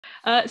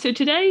So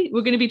today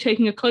we're going to be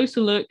taking a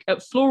closer look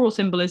at floral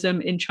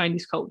symbolism in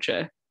Chinese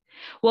culture.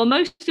 While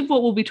most of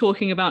what we'll be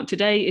talking about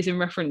today is in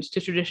reference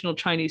to traditional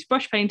Chinese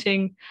brush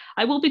painting,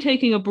 I will be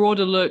taking a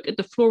broader look at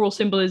the floral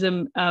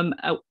symbolism,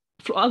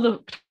 other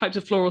types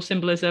of floral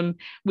symbolism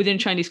within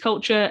Chinese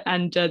culture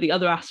and the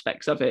other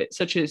aspects of it,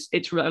 such as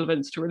its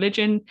relevance to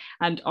religion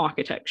and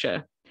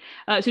architecture.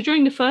 So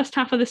during the first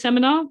half of the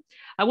seminar,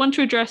 I want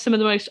to address some of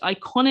the most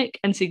iconic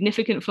and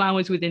significant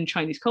flowers within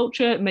Chinese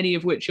culture, many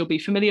of which you'll be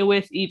familiar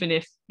with, even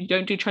if you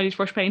don't do Chinese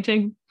brush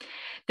painting.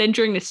 Then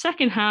during the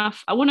second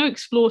half, I want to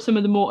explore some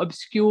of the more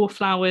obscure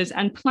flowers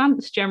and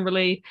plants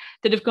generally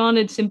that have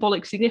garnered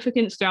symbolic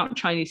significance throughout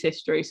Chinese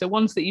history. So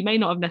ones that you may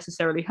not have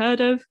necessarily heard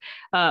of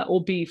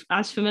or be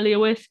as familiar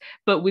with,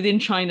 but within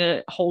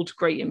China hold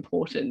great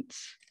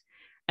importance.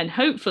 And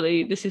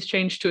hopefully this has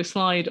changed to a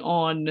slide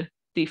on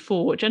the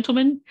four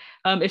gentlemen.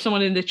 If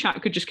someone in the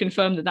chat could just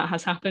confirm that that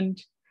has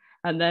happened,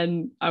 and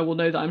then I will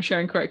know that I'm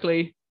sharing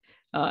correctly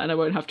and I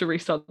won't have to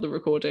restart the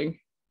recording.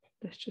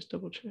 Let's just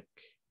double check.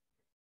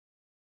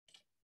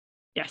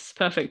 Yes,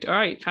 perfect. All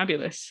right,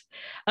 fabulous.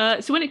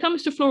 So when it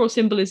comes to floral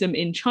symbolism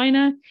in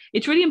China,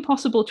 it's really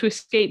impossible to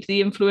escape the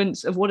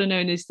influence of what are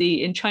known as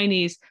the, in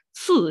Chinese,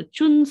 四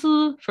君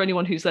子, for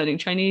anyone who's learning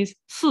Chinese,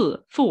 四,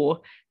 four,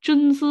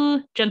 君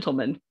子,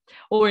 gentlemen,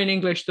 or in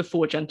English, the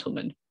four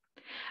gentlemen.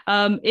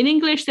 In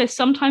English, they're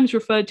sometimes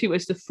referred to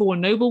as the four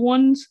noble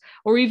ones,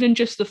 or even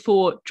just the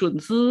four 准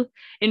子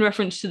in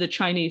reference to the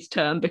Chinese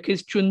term,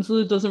 because 准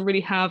子 doesn't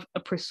really have a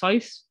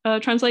precise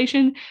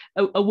translation.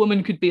 A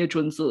woman could be a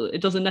准子. It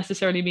doesn't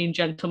necessarily mean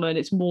gentleman.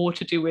 It's more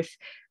to do with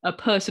a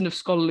person of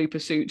scholarly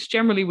pursuits.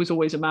 Generally was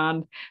always a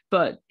man,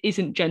 but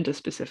isn't gender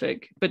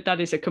specific. But that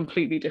is a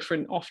completely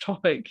different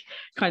off-topic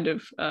kind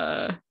of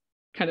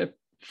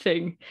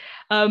thing.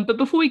 But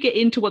before we get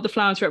into what the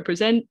flowers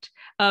represent,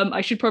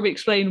 I should probably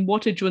explain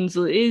what a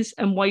junzi is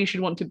and why you should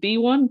want to be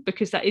one,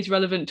 because that is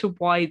relevant to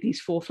why these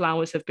four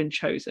flowers have been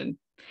chosen.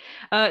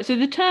 So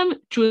the term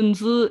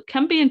junzi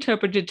can be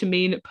interpreted to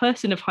mean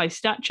person of high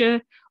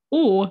stature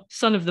or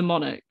son of the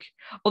monarch.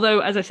 Although,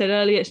 as I said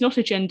earlier, it's not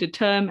a gendered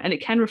term and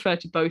it can refer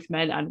to both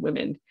men and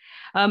women.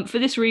 For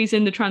this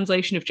reason, the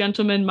translation of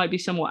gentleman might be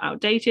somewhat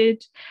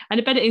outdated, and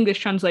a better English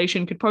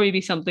translation could probably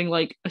be something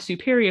like a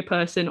superior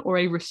person or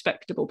a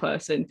respectable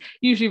person,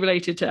 usually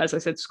related to, as I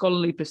said,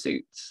 scholarly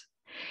pursuits.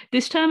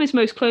 This term is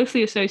most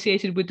closely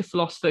associated with the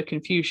philosopher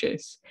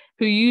Confucius,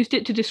 who used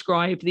it to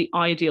describe the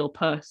ideal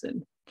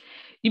person.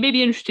 You may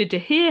be interested to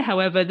hear,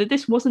 however, that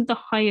this wasn't the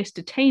highest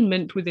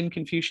attainment within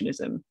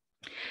Confucianism.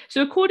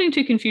 So according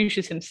to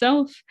Confucius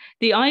himself,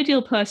 the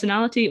ideal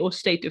personality or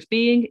state of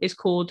being is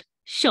called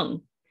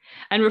sheng,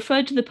 and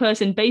referred to the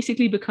person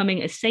basically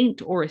becoming a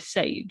saint or a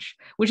sage,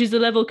 which is the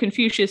level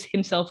Confucius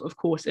himself, of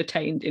course,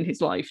 attained in his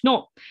life.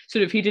 Not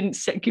sort of, he didn't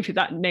give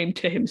that name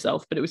to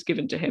himself, but it was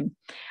given to him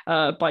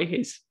by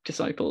his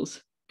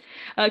disciples.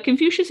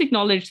 Confucius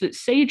acknowledged that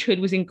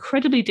sagehood was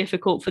incredibly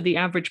difficult for the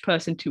average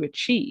person to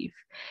achieve.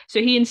 So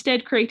he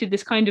instead created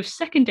this kind of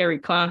secondary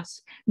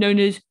class known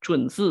as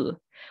准子,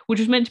 which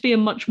was meant to be a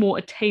much more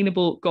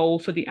attainable goal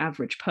for the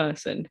average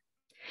person.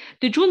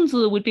 The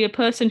junzi would be a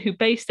person who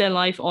based their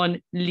life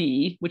on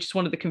li, which is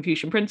one of the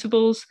Confucian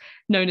principles,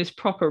 known as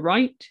proper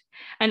right,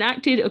 and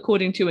acted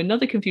according to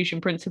another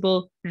Confucian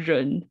principle,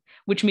 ren,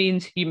 which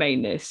means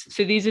humaneness.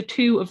 So these are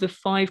two of the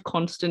 5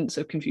 constants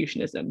of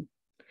Confucianism.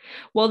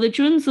 While the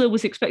junzi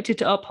was expected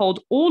to uphold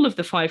all of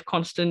the 5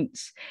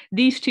 constants,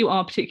 these two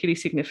are particularly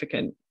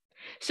significant.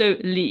 So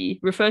li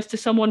refers to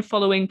someone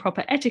following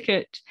proper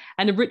etiquette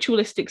and a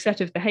ritualistic set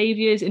of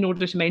behaviors in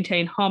order to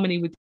maintain harmony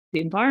with the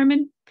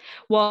environment,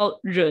 while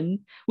ren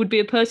would be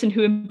a person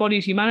who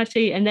embodies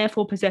humanity and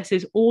therefore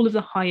possesses all of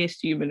the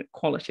highest human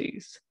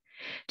qualities.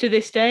 To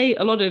this day,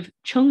 a lot of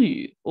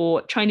chengyu,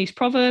 or Chinese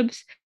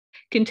proverbs,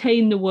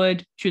 contain the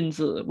word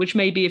junzi, which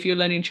may be, if you're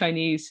learning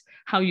Chinese,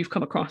 how you've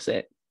come across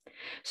it.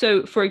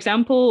 So, for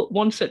example,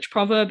 one such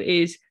proverb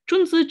is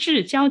君子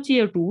之交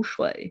接如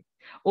水,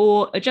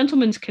 or a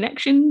gentleman's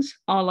connections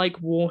are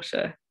like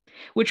water,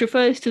 which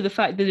refers to the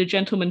fact that a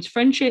gentleman's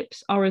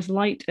friendships are as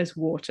light as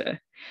water,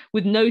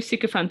 with no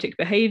sycophantic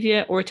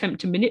behavior or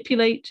attempt to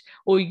manipulate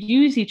or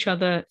use each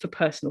other for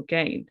personal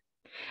gain.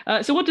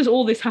 So what does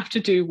all this have to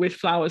do with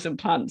flowers and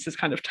plants, this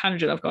kind of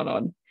tangent I've gone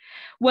on?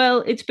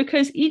 Well, it's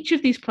because each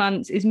of these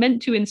plants is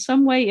meant to in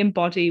some way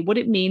embody what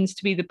it means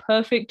to be the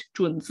perfect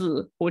准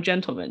子, or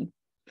gentleman.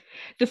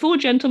 The 4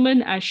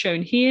 gentlemen, as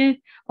shown here,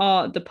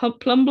 are the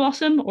plum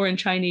blossom, or in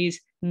Chinese,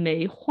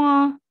 梅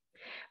花,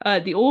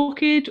 the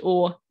orchid,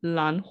 or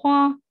兰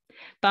花,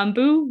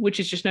 bamboo, which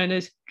is just known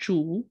as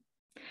竹,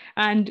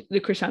 and the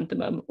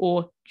chrysanthemum,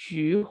 or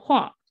菊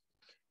花.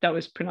 That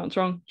was pronounced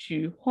wrong,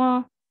 菊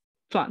花,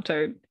 flat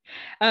tone.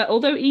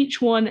 Although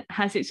each one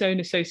has its own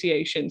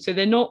association, so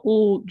they're not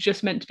all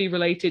just meant to be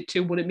related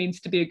to what it means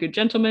to be a good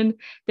gentleman,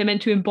 they're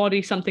meant to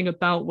embody something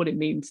about what it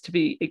means to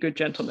be a good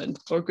gentleman,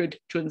 or a good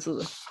君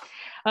子.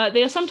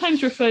 They are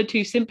sometimes referred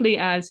to simply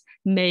as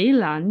梅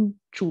兰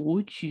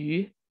竹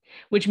菊,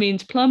 which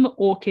means plum,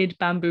 orchid,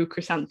 bamboo,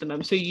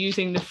 chrysanthemum. So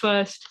using the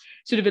first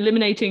sort of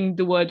eliminating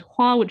the word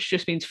hua, which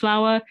just means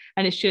flower,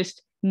 and it's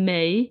just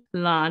mei,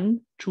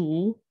 lan,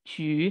 zhu,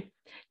 ju.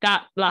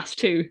 That last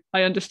two,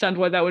 I understand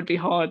why that would be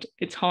hard.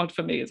 It's hard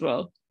for me as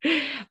well,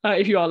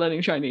 if you are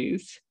learning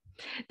Chinese.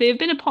 They have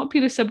been a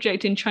popular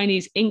subject in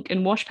Chinese ink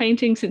and wash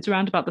painting since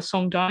around about the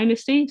Song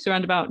Dynasty, so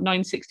around about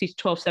 960 to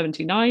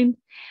 1279,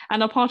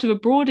 and are part of a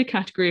broader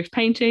category of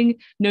painting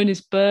known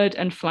as bird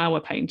and flower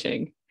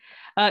painting.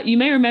 You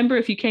may remember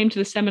if you came to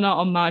the seminar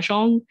on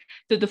Mahjong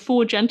that the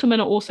four gentlemen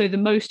are also the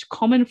most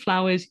common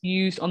flowers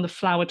used on the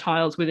flower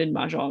tiles within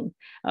Mahjong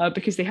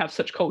because they have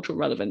such cultural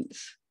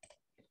relevance.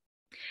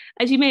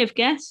 As you may have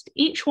guessed,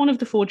 each one of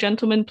the four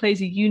gentlemen plays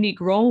a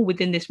unique role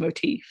within this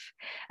motif,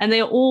 and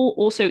they are all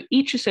also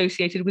each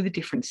associated with a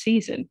different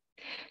season.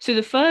 So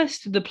the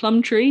first, the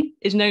plum tree,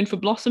 is known for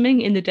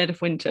blossoming in the dead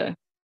of winter.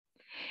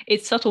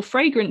 Its subtle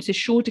fragrance is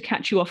sure to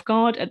catch you off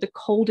guard at the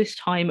coldest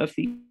time of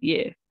the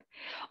year.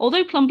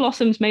 Although plum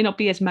blossoms may not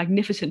be as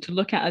magnificent to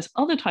look at as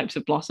other types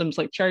of blossoms,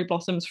 like cherry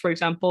blossoms, for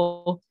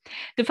example,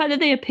 the fact that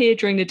they appear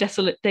during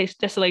the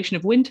desolation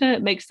of winter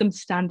makes them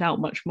stand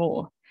out much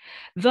more.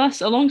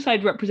 Thus,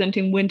 alongside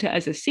representing winter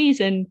as a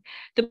season,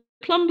 the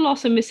plum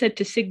blossom is said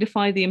to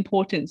signify the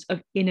importance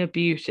of inner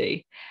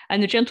beauty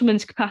and the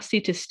gentleman's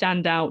capacity to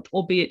stand out,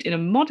 albeit in a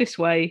modest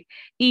way,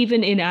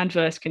 even in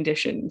adverse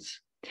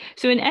conditions.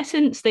 So, in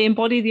essence, they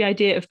embody the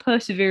idea of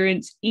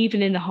perseverance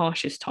even in the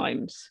harshest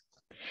times.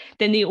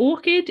 Then the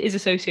orchid is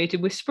associated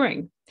with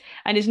spring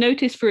and is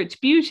noticed for its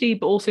beauty,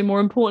 but also more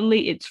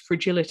importantly, its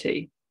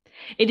fragility.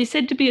 It is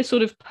said to be a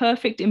sort of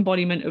perfect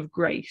embodiment of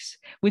grace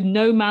with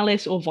no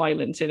malice or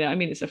violence in it. I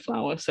mean, it's a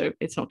flower, so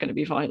it's not going to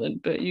be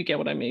violent, but you get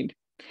what I mean.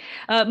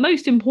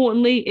 Most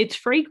importantly, its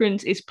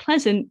fragrance is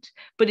pleasant,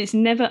 but it's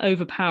never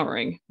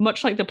overpowering,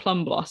 much like the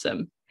plum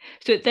blossom.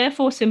 So it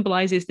therefore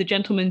symbolizes the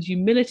gentleman's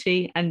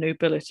humility and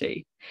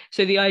nobility.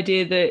 So the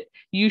idea that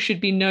you should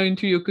be known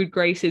through your good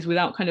graces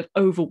without kind of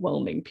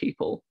overwhelming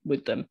people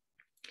with them.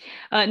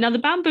 Now, the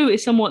bamboo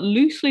is somewhat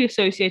loosely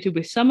associated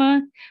with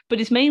summer, but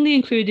is mainly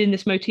included in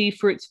this motif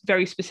for its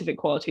very specific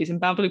qualities.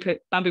 And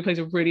bamboo plays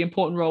a really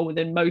important role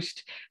within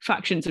most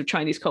factions of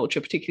Chinese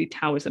culture, particularly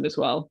Taoism as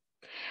well.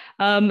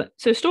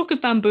 So stalk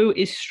of bamboo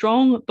is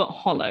strong but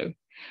hollow,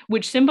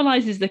 which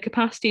symbolizes the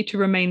capacity to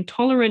remain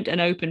tolerant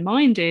and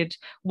open-minded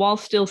while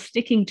still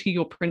sticking to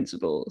your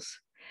principles.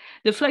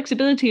 The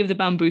flexibility of the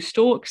bamboo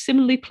stalk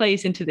similarly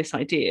plays into this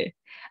idea,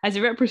 as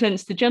it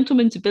represents the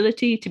gentleman's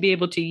ability to be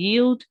able to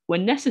yield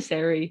when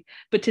necessary,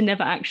 but to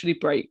never actually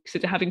break. So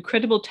to have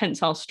incredible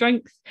tensile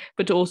strength,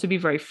 but to also be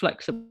very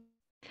flexible.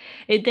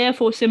 It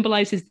therefore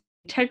symbolizes the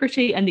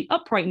integrity and the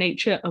upright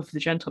nature of the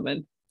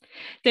gentleman.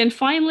 Then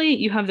finally,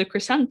 you have the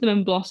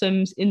chrysanthemum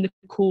blossoms in the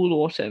cool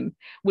autumn,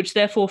 which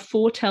therefore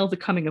foretell the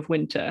coming of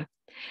winter.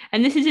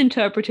 And this is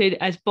interpreted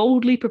as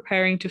boldly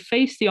preparing to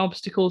face the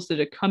obstacles that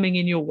are coming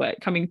in your way,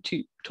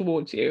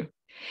 towards you.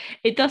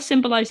 It thus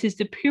symbolizes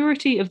the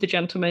purity of the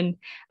gentleman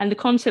and the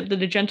concept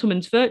that a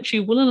gentleman's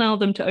virtue will allow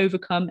them to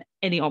overcome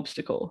any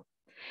obstacle.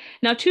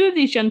 Now, two of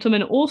these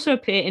gentlemen also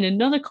appear in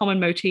another common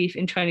motif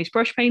in Chinese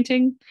brush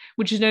painting,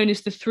 which is known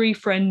as the Three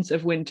Friends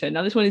of Winter.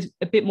 Now, this one is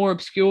a bit more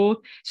obscure,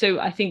 so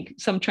I think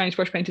some Chinese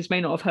brush painters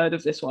may not have heard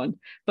of this one,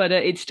 but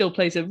it still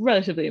plays a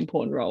relatively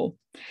important role.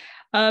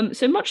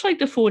 So much like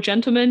the four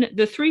gentlemen,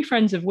 the Three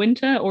Friends of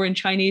Winter, or in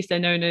Chinese, they're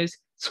known as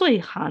Cui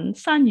Han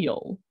San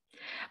You,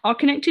 are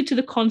connected to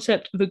the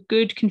concept of a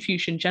good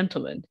Confucian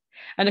gentleman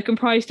and are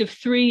comprised of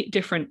three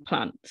different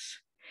plants.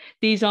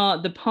 These are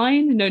the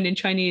pine, known in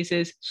Chinese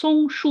as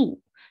song shu,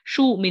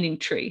 shu meaning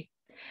tree,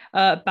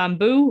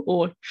 bamboo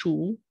or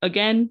chu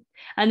again,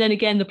 and then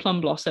again the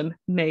plum blossom,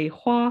 mei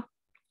hua.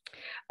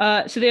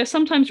 So they are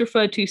sometimes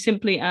referred to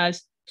simply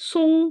as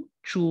song,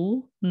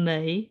 zhu,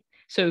 mei.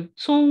 So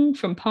song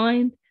from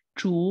pine,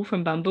 zhu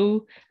from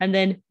bamboo, and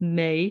then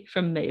mei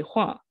from mei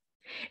hua,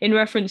 in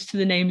reference to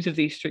the names of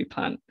these three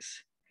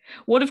plants.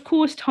 What, of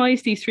course,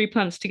 ties these three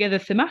plants together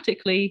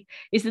thematically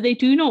is that they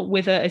do not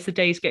wither as the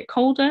days get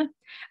colder,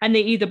 and they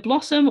either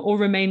blossom or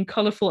remain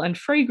colourful and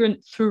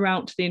fragrant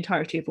throughout the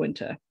entirety of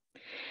winter.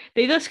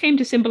 They thus came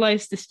to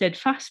symbolize the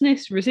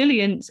steadfastness,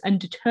 resilience, and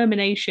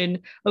determination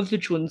of the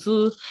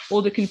Zhunzi,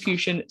 or the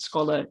Confucian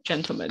scholar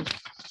gentleman.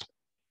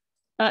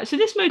 So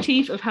this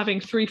motif of having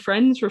three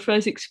friends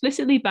refers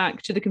explicitly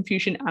back to the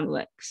Confucian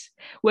Analects,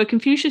 where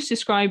Confucius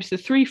describes the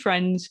three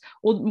friends,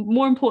 or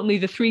more importantly,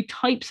 the three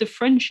types of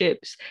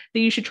friendships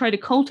that you should try to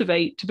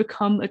cultivate to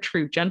become a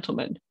true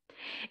gentleman.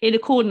 In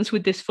accordance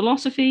with this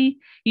philosophy,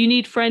 you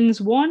need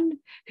friends, one,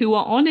 who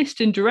are honest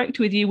and direct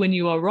with you when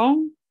you are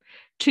wrong,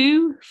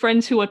 two,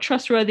 friends who are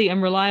trustworthy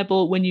and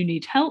reliable when you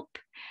need help,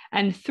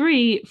 and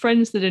three,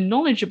 friends that are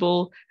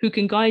knowledgeable who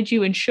can guide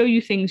you and show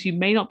you things you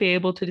may not be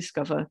able to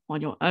discover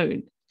on your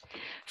own.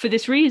 For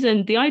this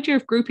reason, the idea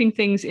of grouping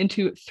things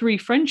into three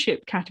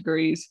friendship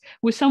categories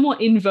was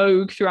somewhat in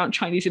vogue throughout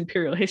Chinese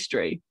imperial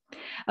history.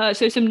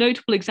 So some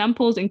notable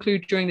examples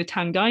include during the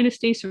Tang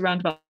Dynasty, so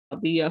around about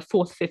the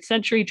 4th, 5th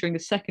century, during the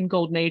second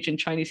golden age in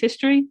Chinese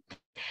history.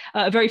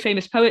 A very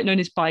famous poet known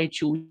as Bai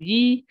Zhu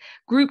Yi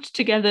grouped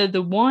together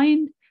the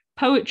wine,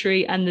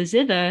 poetry, and the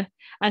zither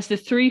as the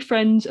three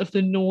friends of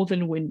the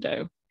northern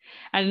window.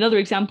 And another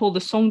example,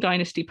 the Song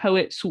Dynasty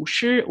poet Su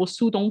Shi or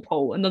Su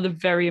Dongpo, another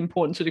very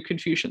important sort of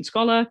Confucian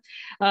scholar,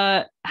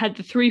 had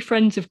the three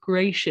friends of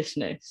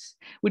graciousness,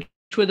 which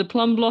were the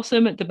plum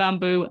blossom, the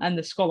bamboo, and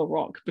the scholar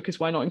rock, because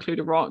why not include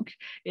a rock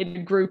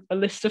in a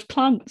list of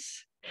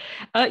plants?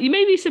 You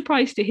may be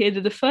surprised to hear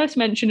that the first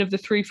mention of the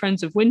three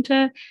friends of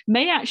winter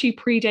may actually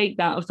predate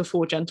that of the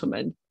four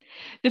gentlemen.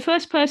 The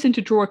first person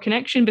to draw a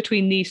connection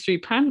between these three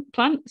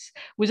plants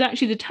was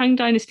actually the Tang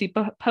Dynasty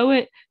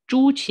poet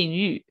Zhu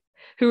Qinyu,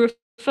 who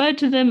referred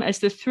to them as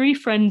the three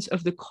friends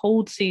of the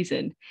cold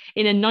season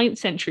in a 9th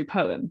century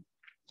poem.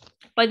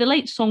 By the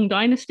late Song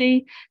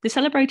Dynasty, the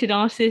celebrated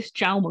artist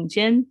Zhao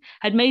Mengjian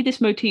had made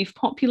this motif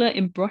popular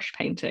in brush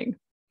painting.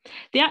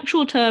 The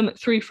actual term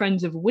three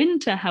friends of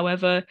winter,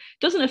 however,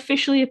 doesn't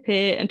officially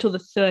appear until the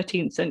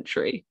 13th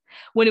century,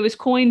 when it was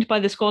coined by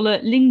the scholar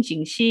Ling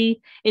Jingxi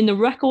in the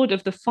record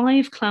of the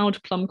Five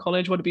Cloud Plum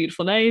College, what a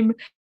beautiful name,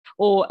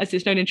 or as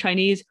it's known in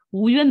Chinese,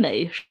 Wu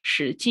Yuanmei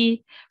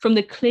Shiji, from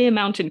the Clear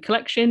Mountain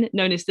collection,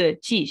 known as the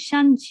Ji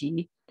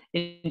Shanji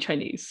in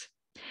Chinese.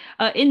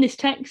 In this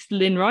text,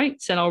 Lin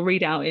writes, and I'll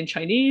read out in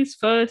Chinese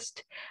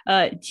first,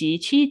 及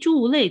其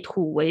柱类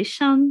土为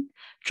山，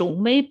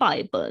种美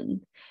百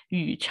本，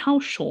羽超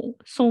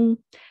松，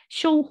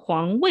修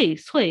黄未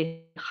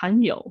翠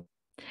罕有.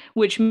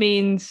 Which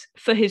means,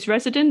 for his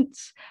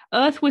residence,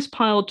 earth was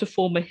piled to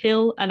form a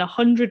hill and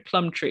 100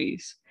 plum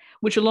trees,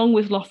 which along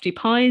with lofty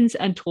pines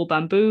and tall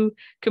bamboo,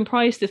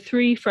 comprised the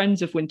three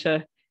friends of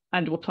winter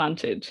and were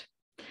planted.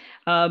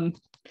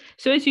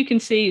 So as you can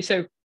see,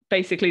 so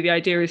basically the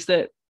idea is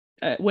that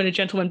when a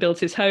gentleman builds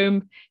his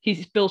home,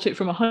 he's built it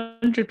from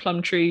 100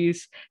 plum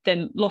trees,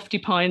 then lofty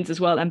pines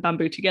as well, and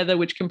bamboo together,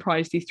 which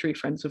comprise these three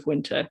friends of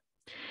winter.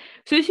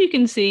 So as you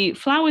can see,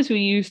 flowers were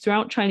used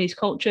throughout Chinese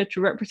culture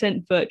to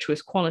represent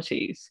virtuous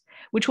qualities,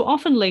 which were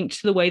often linked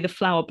to the way the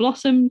flower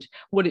blossomed,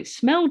 what it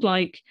smelled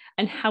like,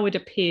 and how it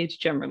appeared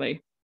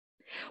generally.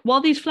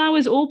 While these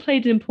flowers all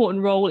played an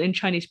important role in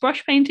Chinese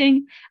brush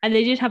painting, and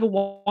they did have a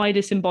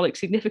wider symbolic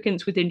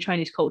significance within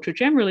Chinese culture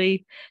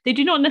generally, they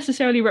do not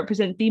necessarily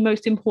represent the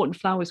most important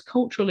flowers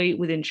culturally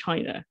within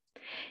China.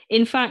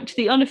 In fact,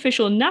 the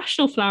unofficial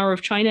national flower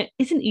of China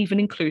isn't even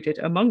included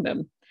among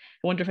them.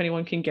 I wonder if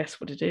anyone can guess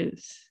what it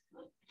is.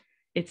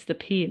 It's the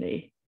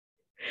peony.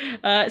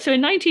 So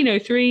in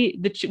 1903,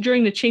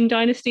 during the Qing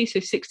dynasty, so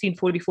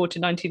 1644 to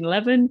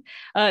 1911,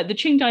 the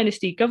Qing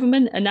dynasty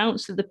government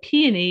announced that the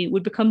peony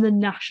would become the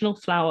national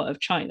flower of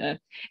China.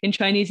 In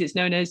Chinese, it's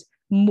known as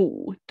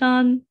mu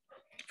dan,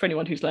 for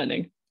anyone who's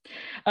learning.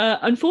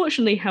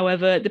 Unfortunately,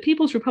 however, the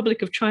People's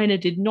Republic of China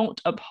did not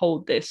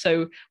uphold this.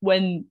 So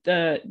when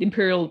the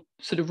imperial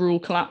sort of rule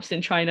collapsed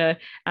in China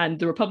and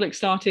the Republic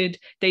started,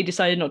 they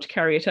decided not to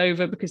carry it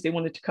over because they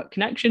wanted to cut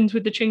connections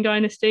with the Qing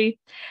dynasty.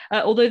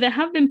 Although there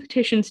have been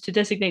petitions to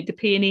designate the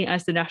peony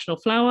as the national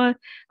flower,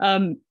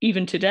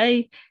 even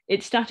today,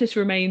 its status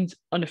remains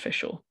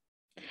unofficial.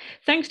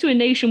 Thanks to a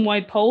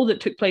nationwide poll that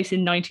took place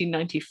in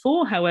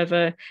 1994,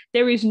 however,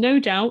 there is no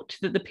doubt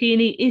that the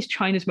peony is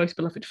China's most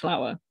beloved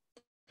flower.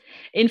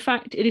 In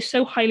fact, it is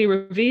so highly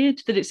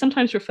revered that it's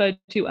sometimes referred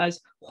to as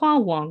Hua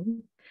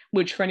Wang,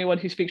 which for anyone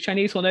who speaks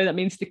Chinese will know that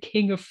means the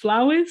king of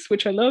flowers,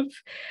 which I love,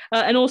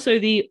 and also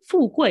the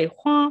Fu Gui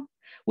Hua,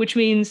 which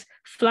means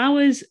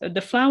flowers,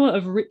 the flower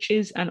of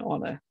riches and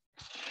honor.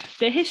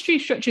 Their history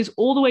stretches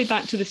all the way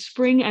back to the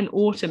spring and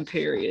autumn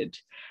period,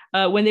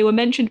 when they were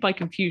mentioned by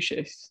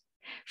Confucius.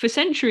 For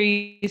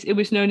centuries, it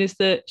was known as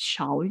the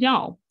Xiao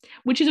Yao,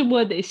 which is a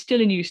word that is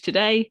still in use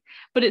today,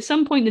 but at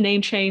some point the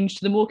name changed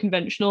to the more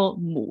conventional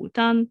Mu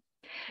Dan.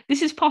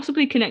 This is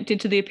possibly connected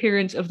to the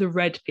appearance of the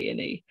red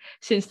peony,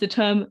 since the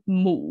term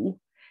mu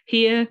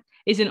here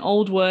is an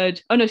old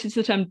word, since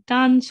the term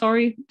dan,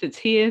 that's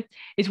here,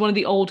 is one of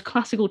the old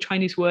classical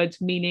Chinese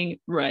words meaning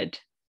red.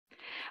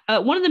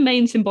 One of the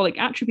main symbolic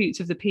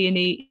attributes of the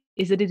peony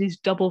is that it is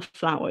double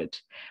flowered,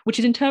 which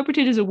is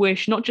interpreted as a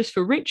wish not just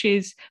for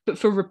riches, but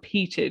for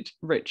repeated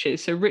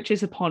riches, so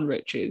riches upon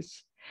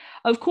riches.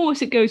 Of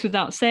course, it goes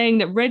without saying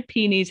that red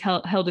peonies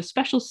held a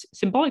special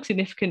symbolic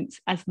significance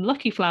as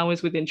lucky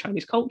flowers within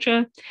Chinese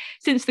culture,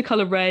 since the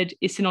color red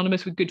is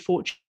synonymous with good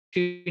fortune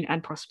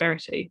and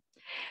prosperity.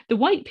 The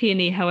white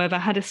peony, however,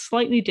 had a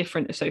slightly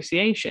different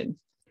association.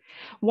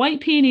 White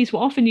peonies were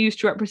often used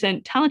to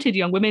represent talented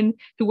young women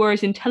who were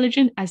as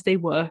intelligent as they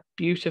were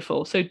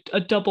beautiful. So a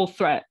double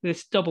threat,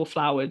 this double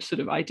flowered sort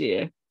of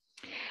idea.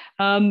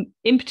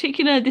 In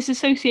particular, this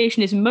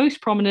association is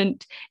most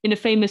prominent in a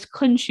famous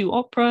Kunshu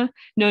opera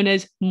known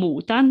as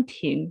Mu Dan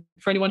Ting.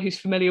 For anyone who's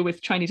familiar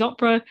with Chinese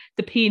opera,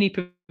 the Peony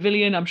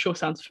Pavilion, I'm sure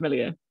sounds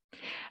familiar.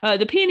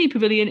 The Peony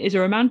Pavilion is a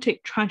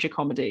romantic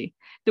tragicomedy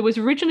that was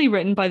originally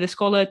written by the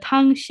scholar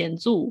Tang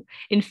Xianzu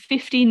in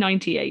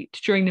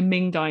 1598 during the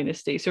Ming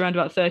Dynasty. So around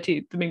about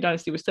the Ming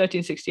Dynasty was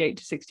 1368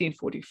 to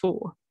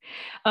 1644.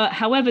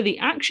 However, the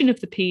action of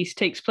the piece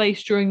takes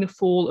place during the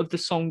fall of the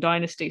Song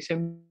Dynasty,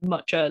 so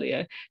much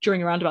earlier,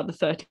 during around about the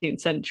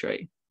 13th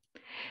century.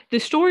 The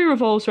story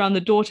revolves around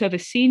the daughter of a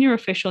senior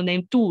official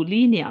named Du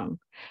Liniang,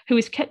 who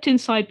is kept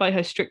inside by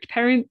her strict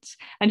parents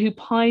and who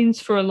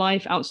pines for a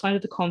life outside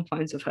of the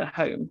confines of her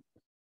home.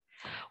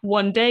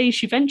 One day,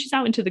 she ventures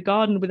out into the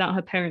garden without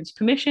her parents'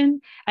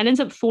 permission and ends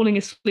up falling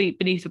asleep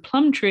beneath a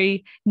plum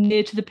tree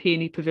near to the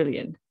peony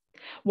pavilion.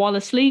 While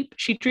asleep,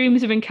 she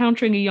dreams of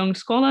encountering a young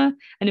scholar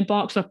and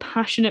embarks on a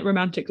passionate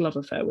romantic love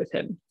affair with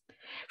him.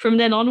 From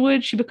then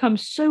onward, she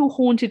becomes so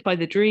haunted by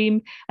the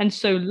dream and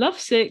so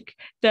lovesick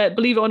that,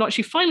 believe it or not,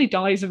 she finally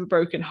dies of a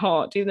broken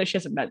heart, even though she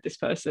hasn't met this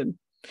person.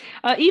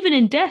 Even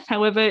in death,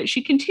 however,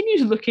 she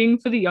continues looking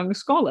for the young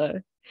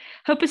scholar.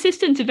 Her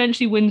persistence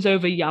eventually wins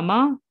over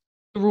Yama,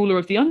 the ruler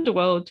of the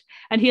underworld,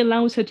 and he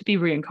allows her to be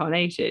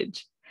reincarnated.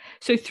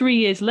 So 3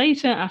 years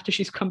later, after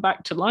she's come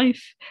back to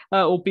life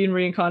or been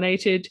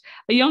reincarnated,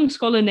 a young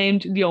scholar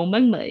named Liu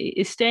Menglei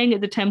is staying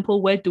at the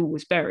temple where Du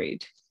was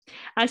buried.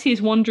 As he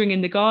is wandering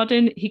in the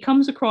garden, he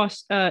comes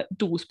across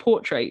Du's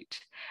portrait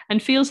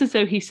and feels as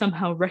though he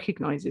somehow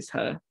recognizes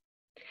her.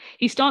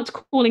 He starts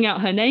calling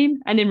out her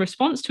name, and in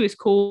response to his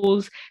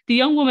calls, the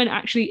young woman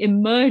actually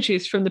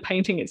emerges from the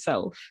painting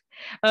itself.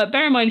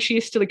 Bear in mind, she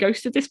is still a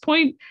ghost at this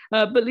point,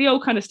 but Leo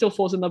kind of still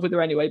falls in love with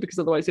her anyway, because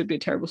otherwise it'd be a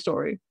terrible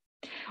story.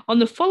 On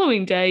the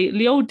following day,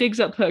 Leo digs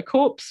up her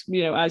corpse,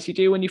 as you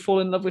do when you fall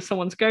in love with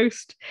someone's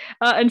ghost,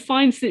 and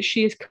finds that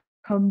she has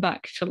come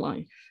back to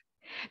life.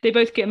 They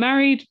both get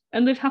married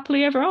and live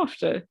happily ever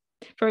after.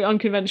 Very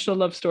unconventional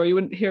love story. You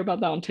wouldn't hear about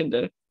that on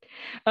Tinder.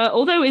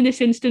 Although in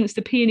this instance,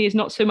 the peony is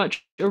not so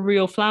much a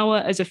real flower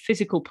as a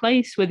physical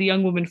place where the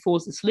young woman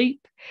falls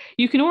asleep,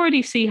 you can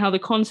already see how the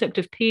concept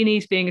of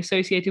peonies being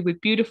associated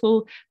with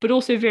beautiful, but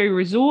also very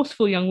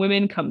resourceful young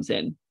women comes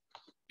in.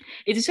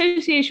 Its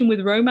association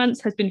with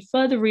romance has been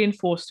further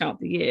reinforced throughout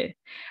the year,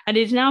 and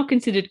it is now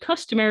considered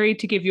customary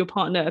to give your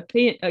partner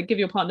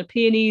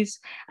peonies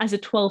as a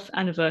 12th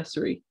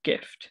anniversary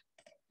gift.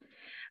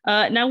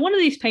 Now, one of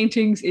these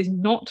paintings is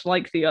not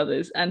like the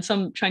others, and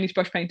some Chinese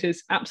brush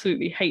painters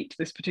absolutely hate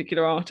this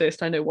particular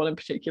artist. I know one in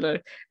particular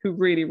who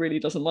really, really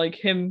doesn't like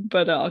him,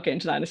 but I'll get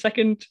into that in a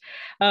second.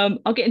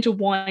 I'll get into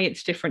why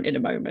it's different in a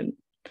moment.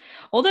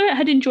 Although it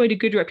had enjoyed a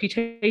good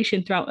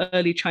reputation throughout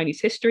early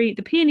Chinese history,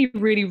 the peony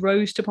really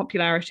rose to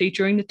popularity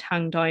during the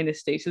Tang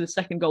Dynasty, so the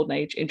second golden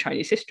age in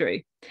Chinese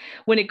history,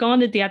 when it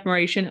garnered the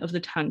admiration of the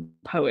Tang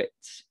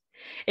poets.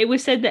 It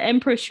was said that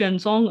Emperor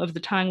Xuanzong of the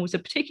Tang was a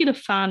particular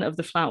fan of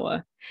the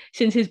flower,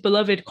 since his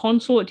beloved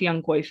consort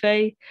Yang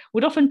Guifei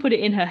would often put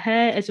it in her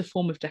hair as a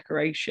form of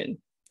decoration.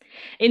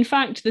 In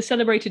fact, the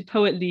celebrated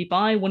poet Li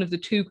Bai, one of the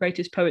two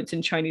greatest poets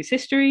in Chinese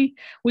history,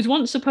 was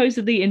once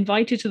supposedly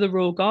invited to the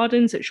royal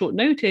gardens at short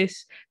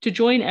notice to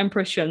join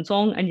Emperor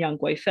Xuanzong and Yang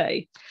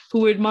Guifei,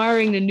 who were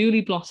admiring the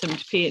newly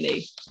blossomed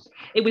peony.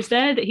 It was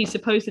there that he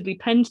supposedly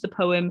penned the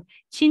poem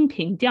Qin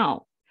Ping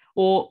Diao,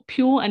 or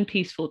Pure and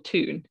Peaceful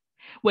Tune,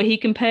 where he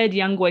compared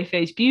Yang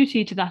Guifei's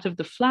beauty to that of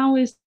the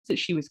flowers that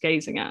she was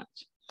gazing at.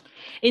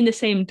 In the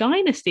same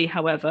dynasty,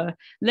 however,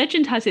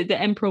 legend has it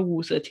that Emperor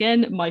Wu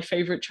Zetian, my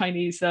favorite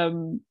Chinese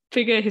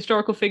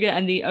historical figure,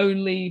 and the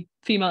only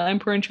female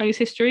emperor in Chinese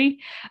history,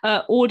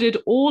 ordered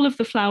all of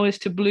the flowers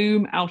to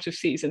bloom out of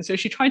season. So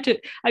she tried to,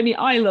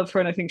 I love her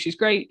and I think she's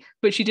great,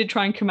 but she did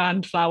try and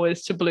command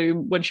flowers to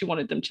bloom when she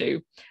wanted them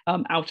to,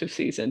 out of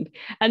season.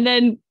 And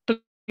then,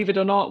 believe it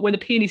or not, when the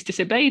peonies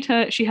disobeyed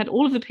her, she had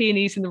all of the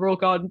peonies in the royal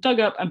garden dug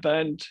up and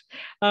burned.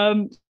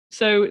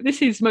 So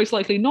this is most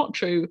likely not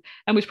true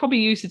and was probably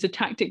used as a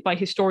tactic by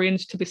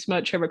historians to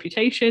besmirch her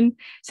reputation,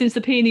 since the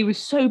peony was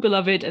so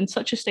beloved and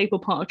such a staple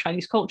part of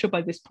Chinese culture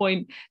by this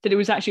point that it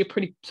was actually a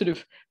pretty sort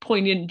of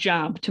poignant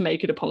jab to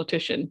make it a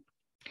politician.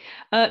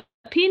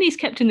 Peonies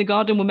kept in the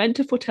garden were meant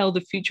to foretell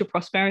the future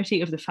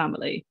prosperity of the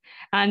family,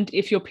 and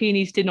if your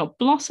peonies did not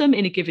blossom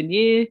in a given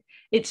year,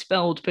 it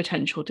spelled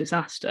potential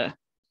disaster.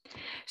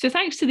 So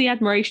thanks to the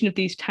admiration of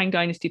these Tang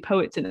Dynasty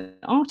poets and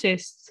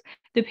artists,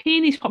 the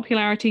peony's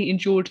popularity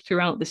endured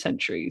throughout the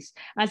centuries,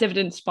 as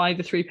evidenced by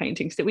the three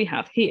paintings that we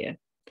have here.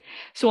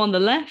 So on the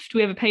left, we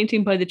have a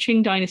painting by the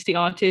Qing Dynasty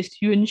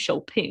artist Yun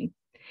Shouping.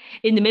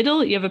 In the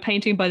middle, you have a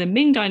painting by the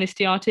Ming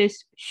Dynasty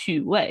artist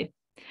Xu Wei.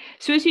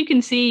 So as you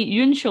can see,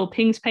 Yun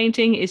Shouping's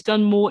painting is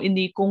done more in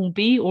the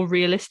gongbi or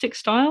realistic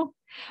style,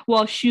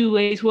 while Xu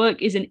Wei's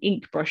work is an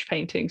ink brush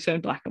painting, so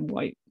in black and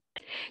white.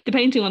 The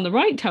painting on the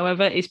right,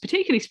 however, is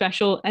particularly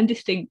special and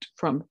distinct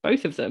from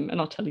both of them,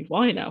 and I'll tell you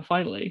why now,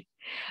 finally.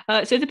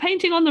 So the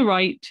painting on the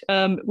right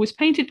was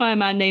painted by a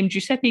man named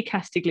Giuseppe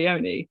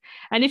Castiglione,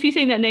 and if you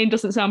think that name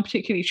doesn't sound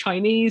particularly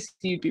Chinese,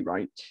 you'd be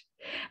right.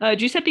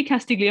 Giuseppe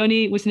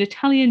Castiglione was an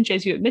Italian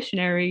Jesuit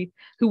missionary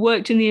who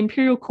worked in the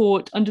imperial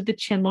court under the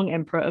Qianlong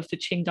Emperor of the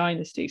Qing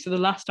Dynasty, so the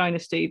last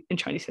dynasty in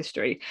Chinese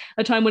history,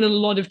 a time when a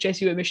lot of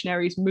Jesuit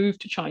missionaries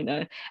moved to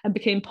China and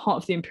became part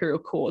of the imperial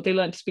court. They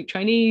learned to speak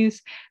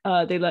Chinese,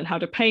 they learned how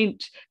to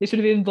paint, they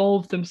sort of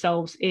involved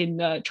themselves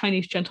in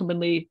Chinese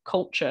gentlemanly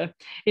culture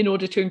in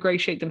order to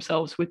ingratiate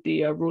themselves with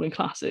the ruling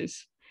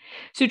classes.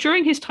 So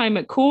during his time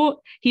at court,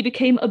 he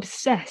became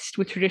obsessed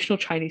with traditional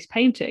Chinese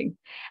painting,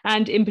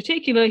 and in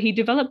particular, he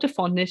developed a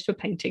fondness for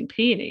painting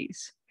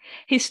peonies.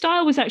 His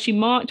style was actually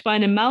marked by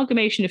an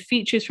amalgamation of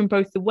features from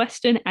both the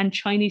Western and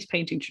Chinese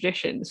painting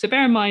traditions. So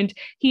bear in mind,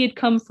 he had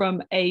come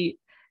from a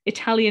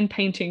Italian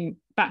painting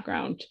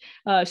background,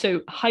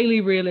 so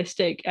highly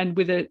realistic and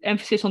with an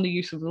emphasis on the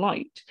use of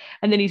light.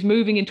 And then he's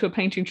moving into a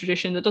painting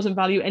tradition that doesn't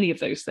value any of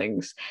those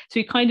things. So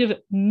he kind of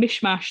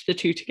mishmashed the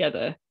two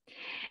together.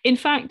 In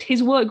fact,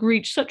 his work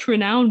reached such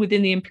renown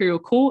within the imperial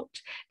court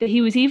that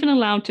he was even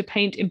allowed to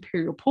paint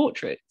imperial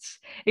portraits,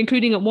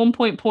 including at one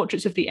point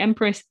portraits of the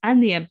empress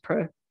and the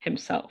emperor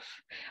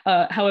himself.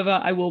 However,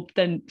 I will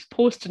then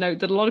pause to note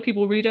that a lot of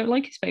people really don't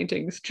like his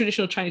paintings.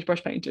 Traditional Chinese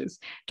brush painters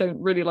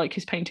don't really like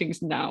his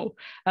paintings now,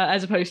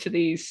 as opposed to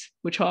these,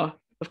 which are,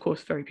 of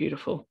course, very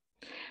beautiful.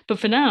 But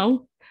for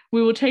now,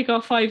 we will take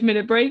our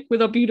 5-minute break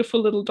with our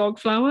beautiful little dog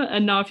flower.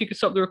 And now, if you could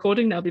stop the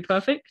recording, that'll be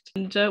perfect.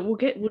 And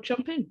we'll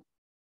jump in.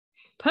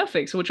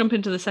 Perfect. So we'll jump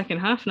into the second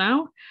half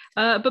now.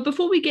 But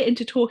before we get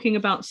into talking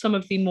about some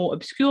of the more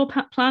obscure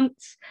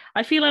plants,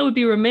 I feel I would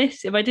be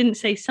remiss if I didn't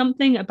say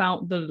something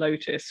about the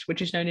lotus, which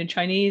is known in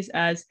Chinese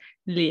as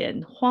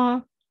lian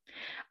hua.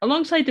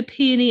 Alongside the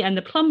peony and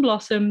the plum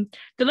blossom,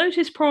 the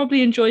lotus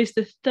probably enjoys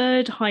the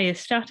third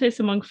highest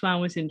status among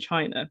flowers in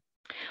China.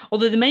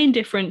 Although the main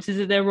difference is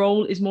that their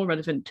role is more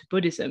relevant to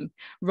Buddhism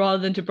rather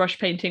than to brush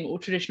painting or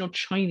traditional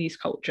Chinese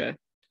culture.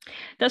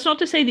 That's not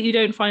to say that you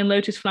don't find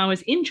lotus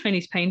flowers in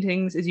Chinese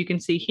paintings, as you can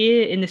see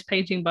here in this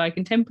painting by a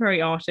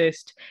contemporary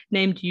artist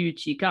named Yu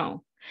Jigao.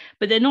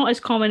 But they're not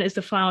as common as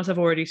the flowers I've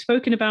already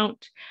spoken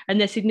about,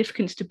 and their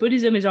significance to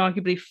Buddhism is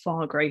arguably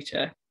far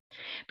greater.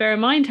 Bear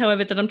in mind,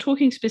 however, that I'm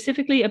talking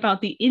specifically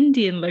about the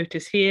Indian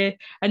lotus here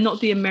and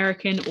not the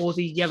American or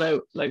the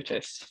yellow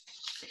lotus.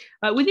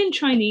 Within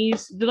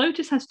Chinese, the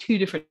lotus has two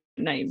different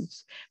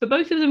names, but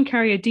both of them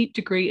carry a deep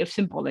degree of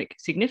symbolic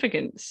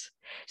significance.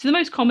 So the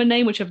most common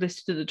name, which I've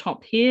listed at the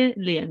top here,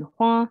 lian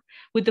hua,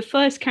 with the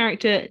first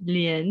character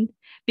lian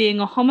being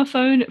a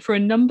homophone for a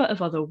number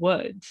of other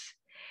words.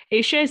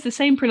 It shares the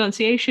same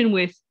pronunciation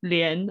with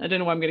lian, I don't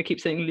know why I'm going to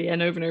keep saying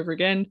lian over and over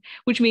again,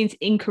 which means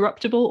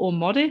incorruptible or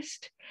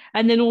modest,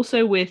 and then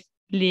also with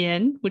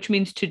lian, which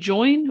means to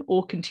join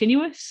or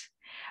continuous,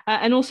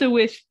 and also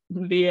with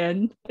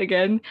lian,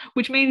 again,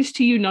 which means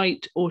to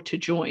unite or to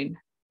join.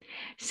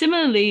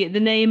 Similarly, the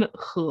name he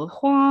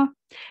hua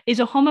is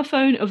a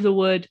homophone of the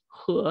word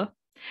he,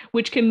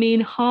 which can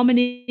mean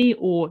harmony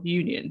or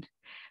union.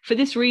 For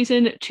this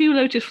reason, two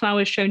lotus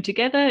flowers shown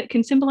together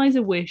can symbolize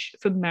a wish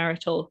for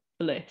marital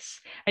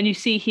bliss. And you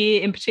see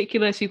here in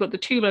particular, so you've got the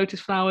two lotus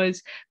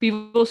flowers, but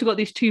you've also got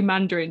these two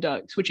mandarin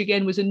ducks, which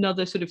again was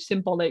another sort of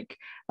symbolically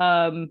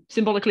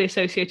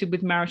associated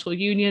with marital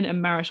union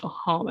and marital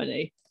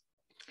harmony.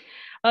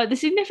 The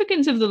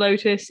significance of the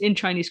lotus in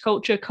Chinese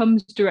culture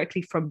comes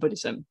directly from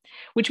Buddhism,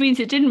 which means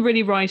it didn't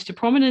really rise to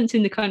prominence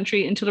in the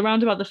country until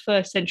around about the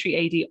 1st century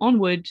AD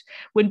onward,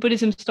 when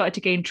Buddhism started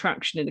to gain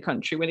traction in the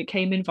country when it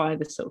came in via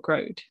the Silk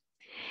Road.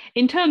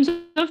 In terms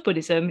of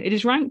Buddhism, it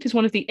is ranked as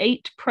one of the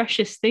 8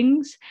 precious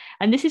things,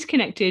 and this is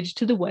connected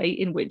to the way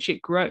in which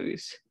it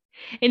grows.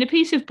 In a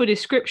piece of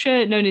Buddhist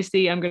scripture known as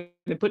the, I'm going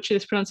to butcher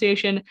this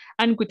pronunciation,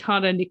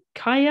 Anguttara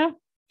Nikaya,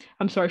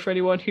 I'm sorry for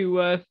anyone who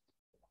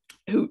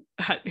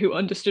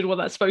understood what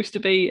that's supposed to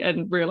be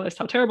and realized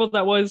how terrible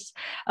that was.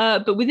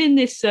 But within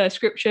this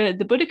scripture,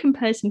 the Buddha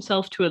compares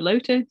himself to a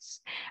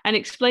lotus and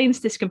explains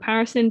this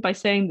comparison by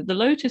saying that the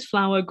lotus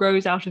flower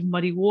grows out of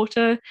muddy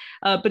water,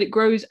 but it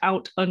grows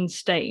out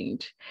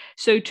unstained.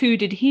 So too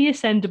did he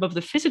ascend above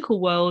the physical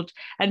world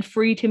and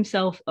freed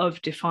himself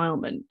of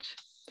defilement.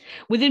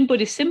 Within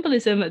Buddhist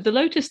symbolism, the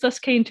lotus thus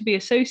came to be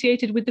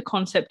associated with the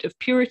concept of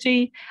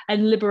purity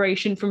and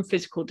liberation from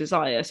physical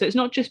desire. So it's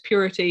not just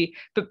purity,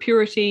 but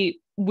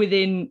purity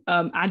within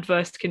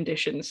adverse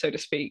conditions, so to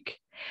speak.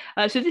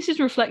 So this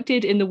is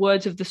reflected in the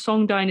words of the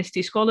Song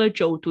Dynasty scholar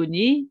Zhou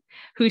Dunyi,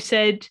 who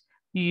said,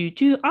 与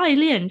之爱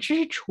恋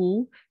之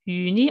处，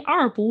与你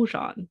而不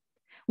染,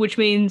 which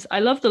means I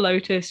love the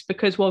lotus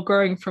because while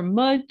growing from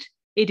mud,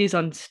 it is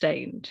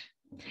unstained.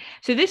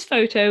 So this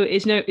photo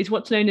is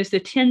what's known as the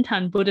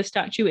Tiantan Buddha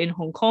statue in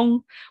Hong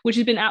Kong, which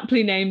has been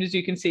aptly named, as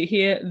you can see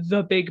here,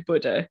 the Big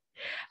Buddha.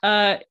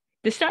 The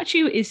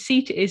statue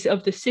is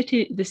of the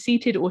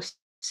seated or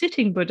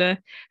sitting Buddha,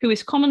 who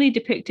is commonly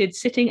depicted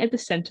sitting at the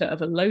center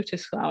of a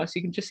lotus flower. So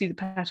you can just see the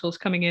petals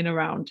coming in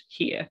around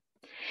here.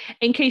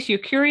 In case you're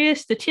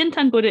curious, the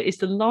Tiantan Buddha is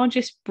the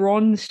largest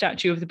bronze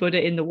statue of the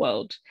Buddha in the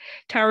world,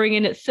 towering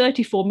in at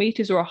 34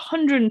 meters or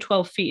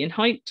 112 feet in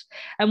height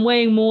and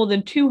weighing more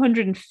than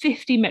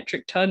 250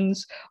 metric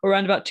tons, or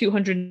around about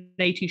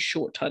 280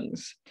 short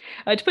tons.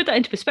 To put that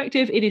into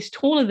perspective, it is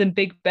taller than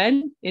Big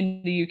Ben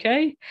in the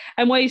UK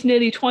and weighs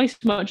nearly twice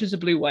as much as a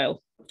blue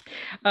whale.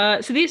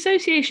 So the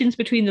associations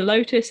between the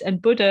lotus and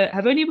Buddha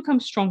have only become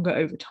stronger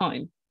over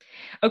time.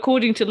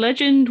 According to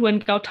legend, when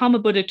Gautama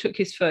Buddha took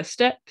his first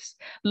steps,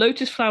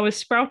 lotus flowers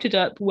sprouted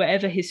up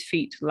wherever his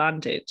feet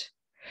landed.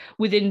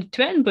 Within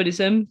Tibetan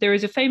Buddhism, there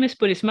is a famous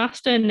Buddhist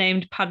master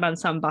named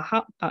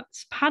Padmasambhava.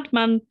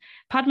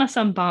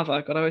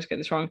 God, I always get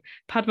this wrong.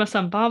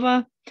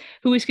 Padmasambhava,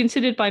 who is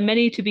considered by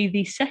many to be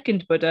the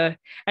second Buddha,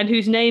 and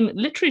whose name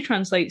literally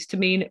translates to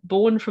mean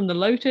born from the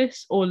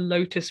lotus or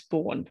lotus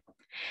born.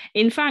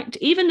 In fact,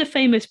 even the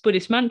famous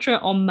Buddhist mantra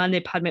Om Mani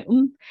Padme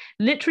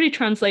literally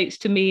translates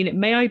to mean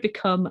may I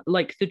become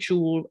like the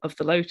jewel of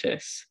the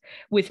lotus,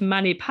 with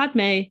Mani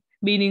Padme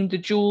meaning the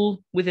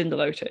jewel within the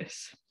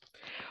lotus.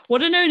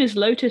 What are known as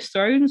lotus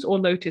thrones or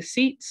lotus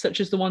seats, such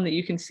as the one that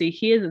you can see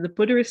here that the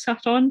Buddha is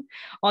sat on,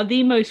 are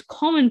the most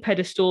common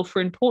pedestal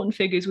for important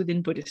figures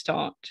within Buddhist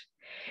art.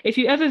 If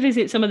you ever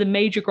visit some of the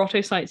major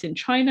grotto sites in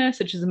China,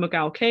 such as the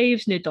Mogao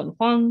Caves near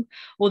Dunhuang,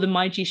 or the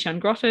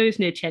Maijishan Grottos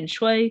near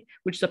Tianshui,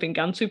 which is up in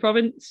Gansu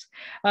province,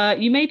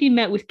 you may be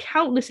met with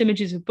countless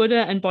images of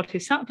Buddha and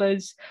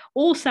Bodhisattvas,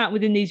 all sat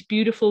within these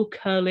beautiful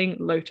curling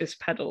lotus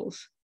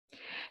petals.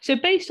 So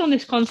based on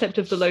this concept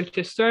of the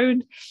lotus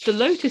throne, the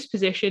lotus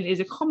position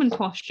is a common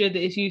posture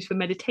that is used for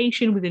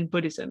meditation within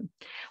Buddhism,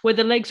 where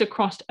the legs are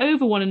crossed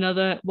over one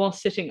another while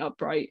sitting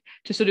upright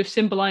to sort of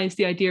symbolize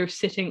the idea of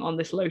sitting on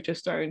this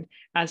lotus throne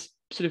as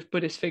sort of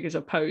Buddhist figures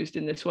are posed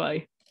in this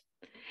way.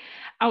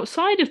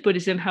 Outside of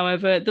Buddhism,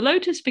 however, the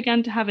lotus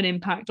began to have an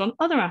impact on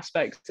other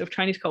aspects of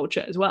Chinese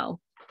culture as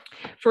well.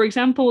 For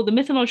example, the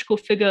mythological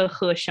figure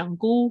He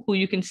Xianggu, who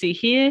you can see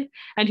here,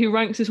 and who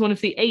ranks as one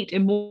of the 8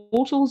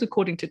 immortals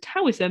according to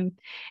Taoism,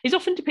 is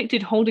often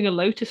depicted holding a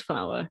lotus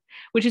flower,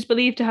 which is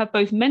believed to have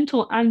both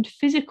mental and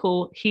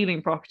physical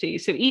healing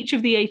properties. So each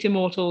of the 8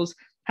 immortals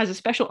has a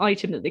special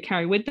item that they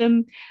carry with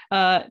them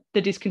that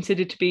is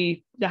considered to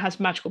be, that has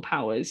magical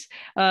powers.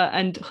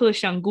 And He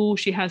Xianggu,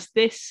 she has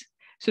this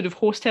sort of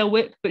horsetail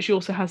whip, but she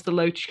also has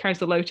she carries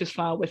the lotus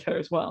flower with her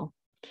as well.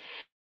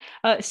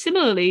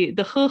 Similarly,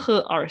 the He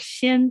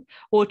He Xian,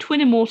 or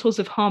twin immortals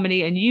of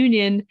harmony and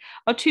union,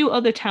 are 2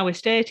 other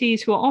Taoist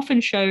deities who are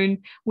often shown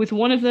with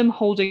one of them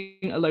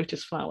holding a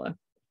lotus flower.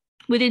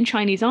 Within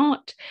Chinese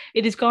art,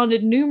 it has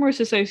garnered numerous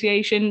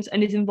associations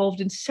and is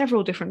involved in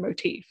several different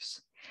motifs.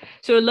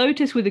 So a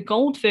lotus with a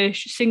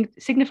goldfish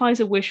signifies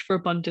a wish for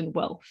abundant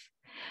wealth.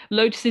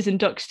 Lotuses and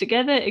ducks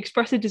together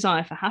express a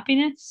desire for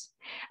happiness,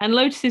 and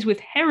lotuses with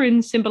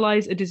herons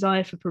symbolize a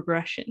desire for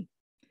progression.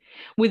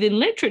 Within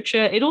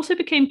literature, it also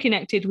became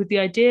connected with the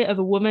idea of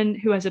a woman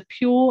who has a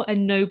pure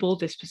and noble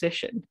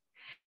disposition.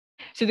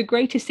 So the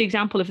greatest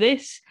example of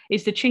this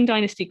is the Qing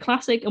Dynasty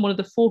classic and one of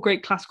the 4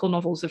 great classical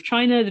novels of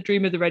China, The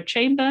Dream of the Red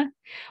Chamber,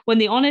 when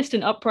the honest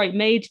and upright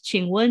maid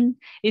Qing Wen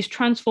is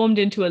transformed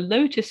into a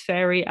lotus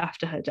fairy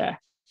after her death.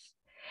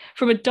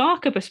 From a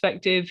darker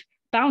perspective,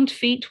 bound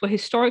feet were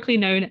historically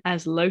known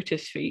as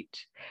lotus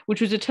feet, which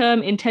was a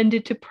term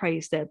intended to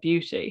praise their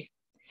beauty.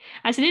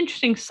 As an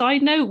interesting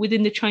side note,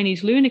 within the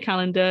Chinese lunar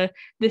calendar,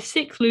 the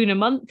 6th lunar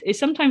month is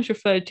sometimes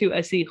referred to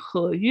as the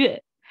He Yue,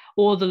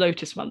 or the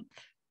lotus month.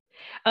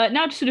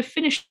 Now to sort of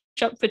finish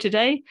up for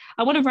today,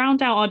 I want to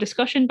round out our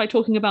discussion by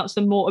talking about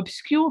some more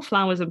obscure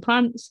flowers and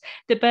plants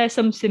that bear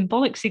some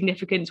symbolic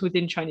significance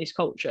within Chinese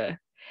culture.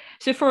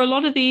 So for a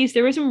lot of these,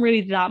 there isn't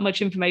really that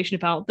much information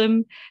about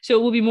them. So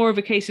it will be more of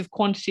a case of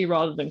quantity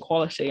rather than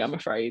quality, I'm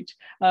afraid.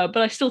 But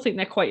I still think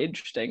they're quite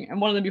interesting.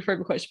 And one of them you're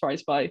probably quite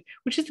surprised by,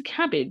 which is the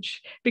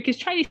cabbage, because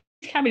Chinese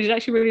cabbage is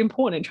actually really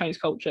important in Chinese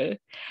culture.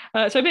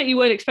 So I bet you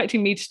weren't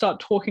expecting me to start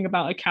talking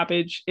about a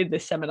cabbage in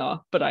this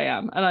seminar, but I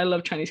am. And I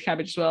love Chinese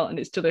cabbage as well. And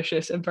it's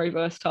delicious and very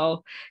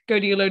versatile. Go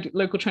to your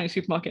local Chinese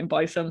supermarket and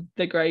buy some.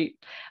 They're great.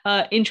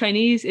 In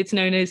Chinese, it's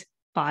known as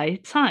bai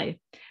cai,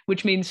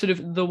 which means sort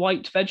of the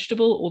white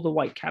vegetable or the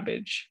white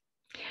cabbage.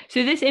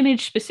 So this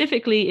image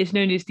specifically is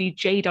known as the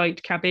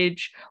jadeite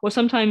cabbage, or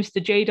sometimes the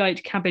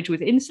jadeite cabbage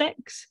with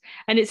insects,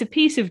 and it's a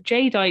piece of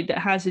jadeite that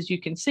has, as you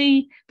can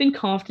see, been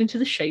carved into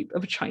the shape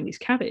of a Chinese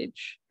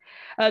cabbage.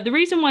 The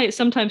reason why it's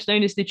sometimes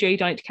known as the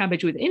jadeite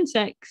cabbage with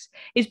insects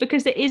is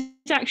because there is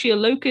actually a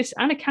locust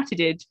and a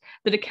katydid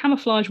that are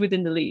camouflaged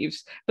within the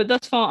leaves. But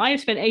thus far, I have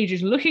spent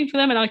ages looking for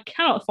them and I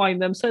cannot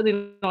find them,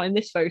 certainly not in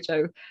this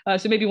photo.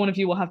 So maybe one of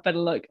you will have better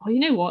luck. Oh, you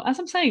know what? As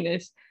I'm saying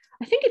this,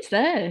 I think it's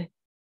there.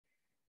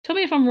 Tell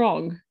me if I'm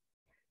wrong.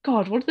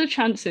 God, what are the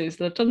chances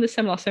that I've done this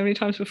seminar so many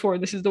times before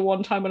and this is the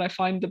one time when I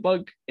find the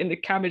bug in the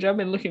cabbage? I've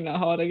been looking that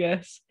hard, I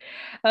guess.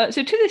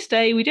 So to this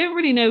day, we don't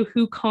really know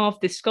who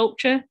carved this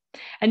sculpture,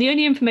 and the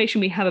only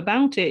information we have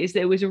about it is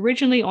that it was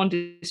originally on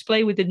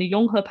display within the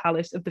Yonghe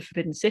Palace of the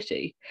Forbidden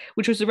City,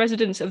 which was the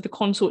residence of the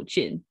consort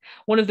Jin,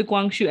 one of the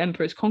Guangxu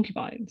Emperor's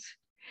concubines.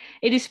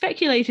 It is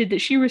speculated that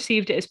she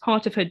received it as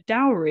part of her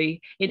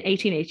dowry in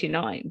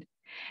 1889.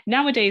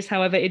 Nowadays,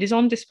 however, it is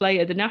on display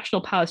at the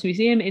National Palace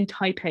Museum in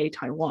Taipei,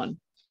 Taiwan.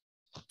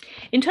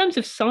 In terms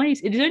of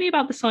size, it is only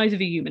about the size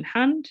of a human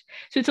hand,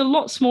 so it's a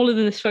lot smaller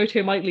than this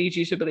photo might lead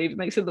you to believe. It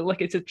makes it look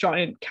like it's a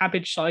giant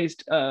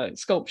cabbage-sized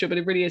sculpture, but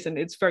it really isn't.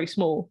 It's very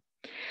small.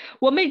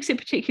 What makes it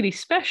particularly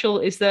special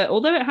is that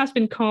although it has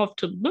been carved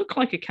to look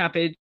like a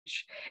cabbage,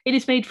 it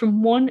is made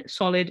from one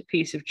solid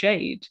piece of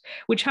jade,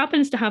 which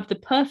happens to have the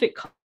perfect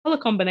color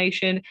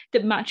combination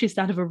that matches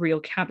that of a real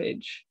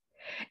cabbage.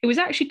 It was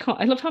actually,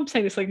 I love how I'm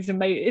saying this like it's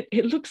amazing.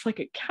 It looks like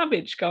a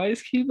cabbage,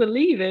 guys. Can you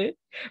believe it?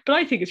 But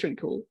I think it's really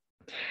cool.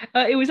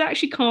 It was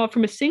actually carved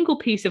from a single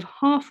piece of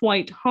half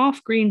white,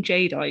 half green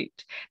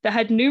jadeite that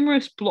had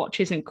numerous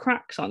blotches and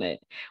cracks on it,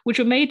 which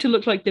were made to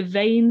look like the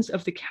veins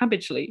of the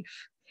cabbage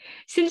leaf.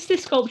 Since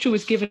this sculpture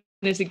was given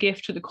as a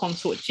gift to the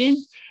consort Jin,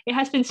 it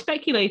has been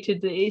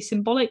speculated that it is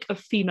symbolic of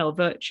female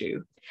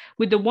virtue,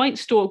 with the white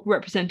stalk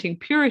representing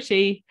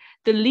purity,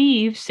 the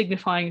leaves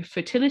signifying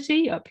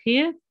fertility up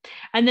here,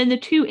 and then the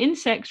two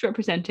insects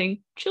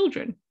representing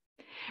children.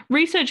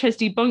 Research has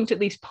debunked at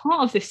least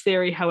part of this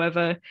theory,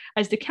 however,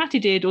 as the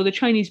katydid, or the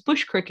Chinese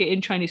bush cricket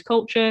in Chinese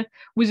culture,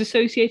 was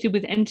associated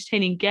with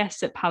entertaining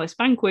guests at palace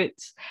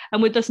banquets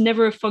and would thus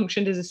never have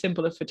functioned as a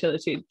symbol of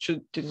fertility.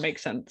 It didn't make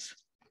sense.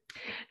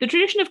 The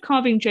tradition of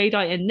carving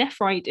jadeite and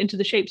nephrite into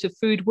the shapes of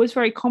food was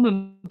very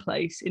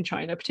commonplace in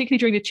China, particularly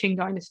during the Qing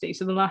dynasty,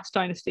 so the last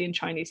dynasty in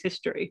Chinese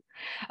history,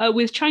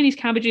 with Chinese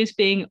cabbages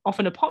being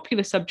often a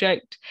popular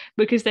subject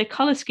because their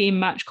color scheme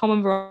matched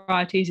common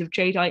varieties of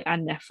jadeite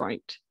and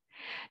nephrite.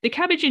 The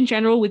cabbage in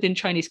general within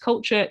Chinese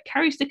culture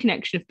carries the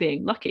connection of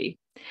being lucky,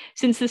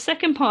 since the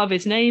second part of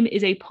its name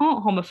is a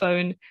part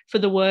homophone for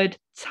the word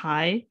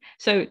cai.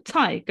 So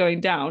cai,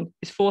 going down,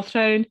 is fourth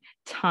tone,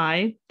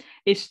 cai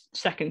is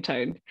second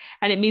tone,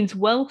 and it means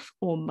wealth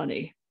or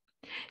money.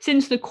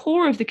 Since the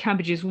core of the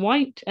cabbage is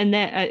white and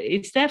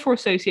it's therefore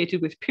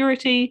associated with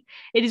purity,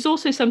 it is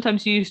also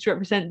sometimes used to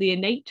represent the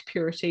innate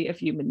purity of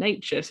human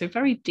nature, so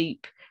very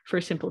deep for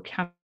a simple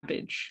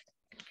cabbage.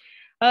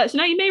 So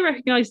now you may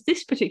recognize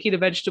this particular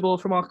vegetable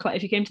from our class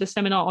if you came to the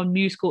seminar on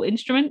musical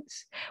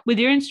instruments, with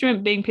your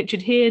instrument being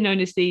pictured here known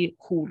as the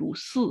hulu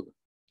si.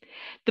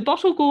 The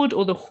bottle gourd,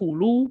 or the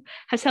hulu,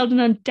 has held an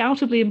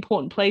undoubtedly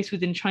important place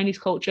within Chinese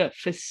culture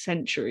for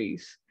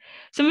centuries.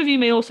 Some of you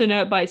may also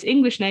know it by its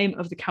English name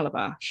of the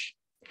calabash.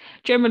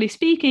 Generally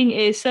speaking,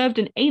 it served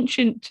as an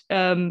ancient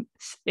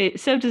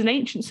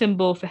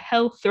symbol for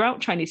health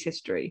throughout Chinese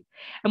history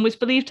and was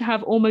believed to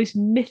have almost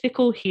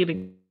mythical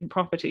healing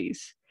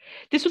properties.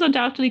 This was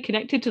undoubtedly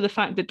connected to the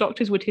fact that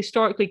doctors would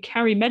historically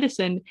carry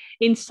medicine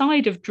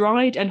inside of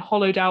dried and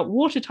hollowed out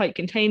watertight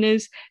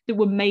containers that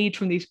were made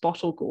from these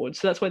bottle gourds.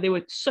 So that's why they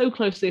were so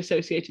closely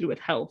associated with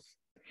health.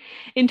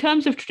 In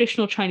terms of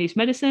traditional Chinese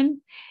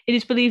medicine, it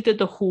is believed that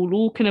the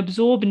hulu can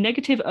absorb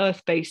negative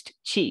earth-based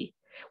qi,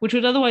 which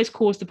would otherwise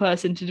cause the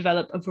person to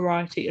develop a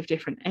variety of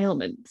different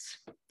ailments.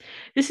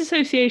 This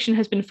association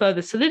has been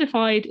further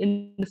solidified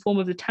in the form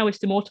of the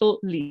Taoist immortal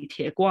Li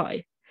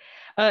Tieguai.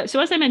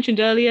 So as I mentioned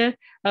earlier,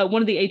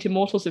 one of the 8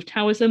 immortals of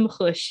Taoism,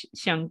 He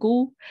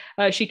Xianggu,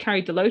 she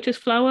carried the lotus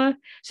flower.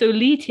 So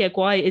Li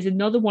Tieguai is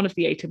another one of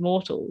the 8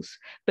 immortals,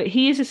 but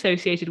he is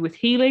associated with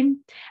healing,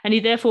 and he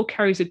therefore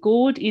carries a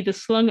gourd either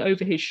slung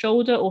over his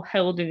shoulder or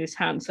held in his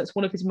hand. So that's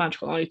one of his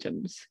magical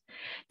items.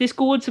 This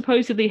gourd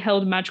supposedly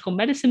held magical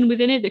medicine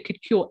within it that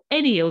could cure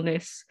any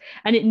illness,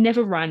 and it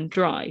never ran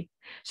dry.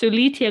 So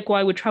Li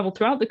Tieguai would travel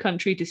throughout the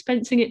country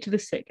dispensing it to the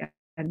sick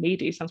and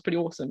needy. Sounds pretty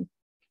awesome.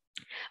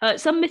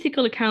 Some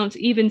mythical accounts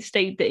even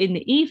state that in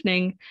the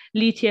evening,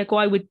 Li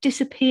Tieguai would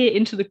disappear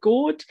into the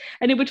gourd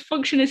and it would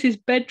function as his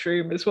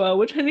bedroom as well,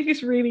 which I think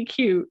is really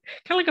cute.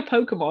 Kind of like a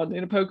Pokemon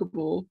in a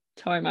Pokeball,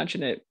 that's how I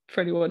imagine it,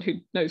 for anyone who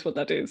knows what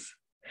that is.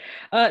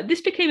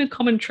 This became a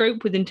common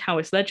trope within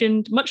Taoist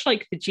legend, much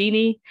like the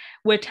genie,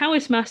 where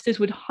Taoist masters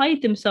would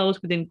hide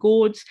themselves within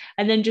gourds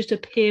and then just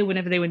appear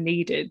whenever they were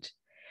needed.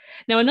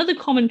 Now, another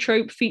common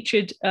trope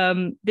featured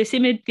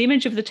the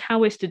image of the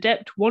Taoist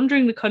adept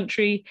wandering the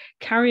country,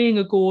 carrying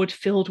a gourd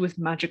filled with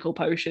magical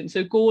potions.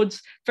 So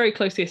gourds very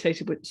closely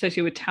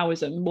associated with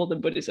Taoism more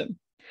than Buddhism.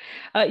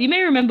 You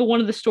may remember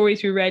one of the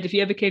stories we read if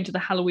you ever came to the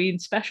Halloween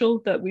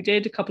special that we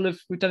did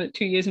we've done it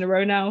 2 years in a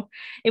row now,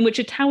 in which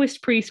a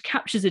Taoist priest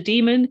captures a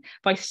demon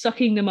by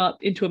sucking them up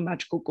into a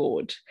magical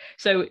gourd.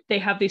 So they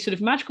have these sort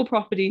of magical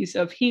properties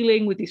of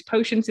healing with these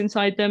potions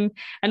inside them,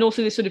 and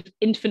also this sort of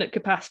infinite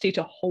capacity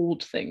to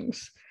hold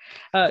things.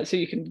 So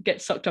you can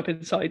get sucked up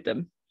inside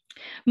them.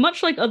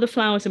 Much like other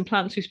flowers and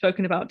plants we've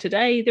spoken about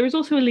today, there is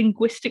also a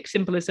linguistic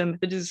symbolism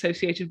that is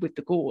associated with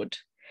the gourd.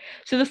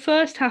 So the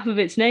first half of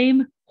its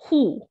name,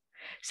 hu,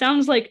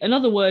 sounds like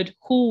another word,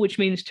 hu, which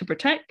means to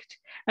protect,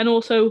 and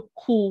also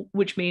hu,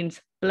 which means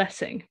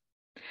blessing.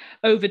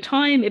 Over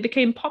time, it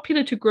became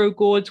popular to grow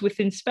gourds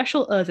within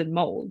special earthen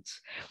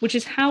molds, which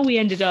is how we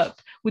ended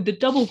up with the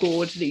double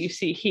gourd that you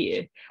see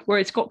here, where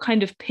it's got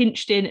kind of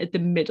pinched in at the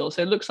middle.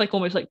 So it looks like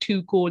almost like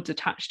 2 gourds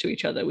attached to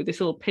each other with this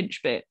little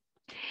pinch bit.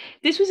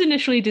 This was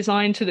initially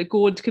designed so that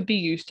gourds could be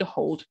used to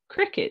hold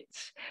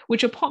crickets,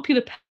 which are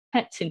popular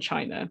pets in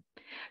China.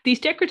 These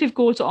decorative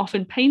gourds are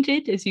often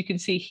painted, as you can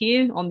see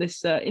here on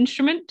this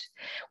instrument,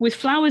 with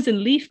flowers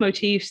and leaf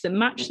motifs that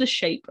match the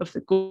shape of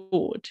the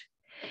gourd.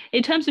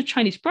 In terms of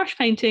Chinese brush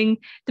painting,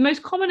 the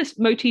most common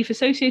motif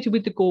associated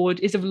with the gourd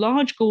is of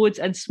large gourds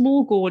and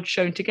small gourds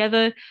shown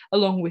together,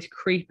 along with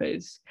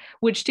creepers,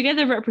 which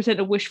together represent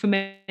a wish for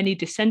many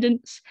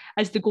descendants,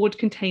 as the gourd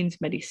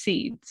contains many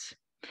seeds.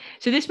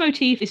 So this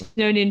motif is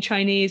known in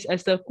Chinese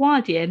as the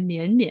Guadian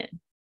Mian Mian.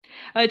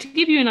 To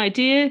give you an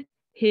idea,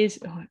 here's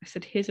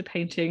a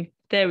painting.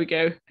 There we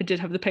go. I did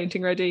have the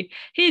painting ready.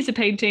 Here's a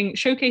painting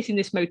showcasing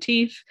this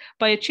motif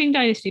by a Qing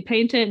Dynasty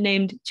painter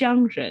named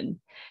Jiang Ren.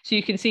 So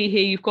you can see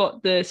here you've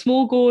got the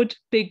small gourd,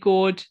 big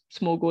gourd,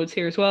 small gourds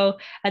here as well,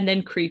 and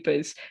then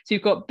creepers. So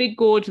you've got big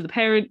gourd, the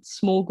parents,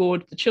 small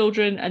gourd, the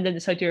children, and then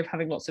this idea of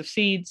having lots of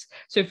seeds.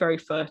 So very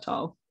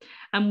fertile.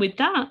 And with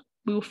that,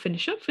 we will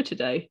finish up for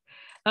today.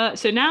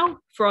 So now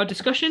for our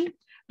discussion,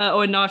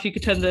 or now if you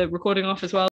could turn the recording off as well.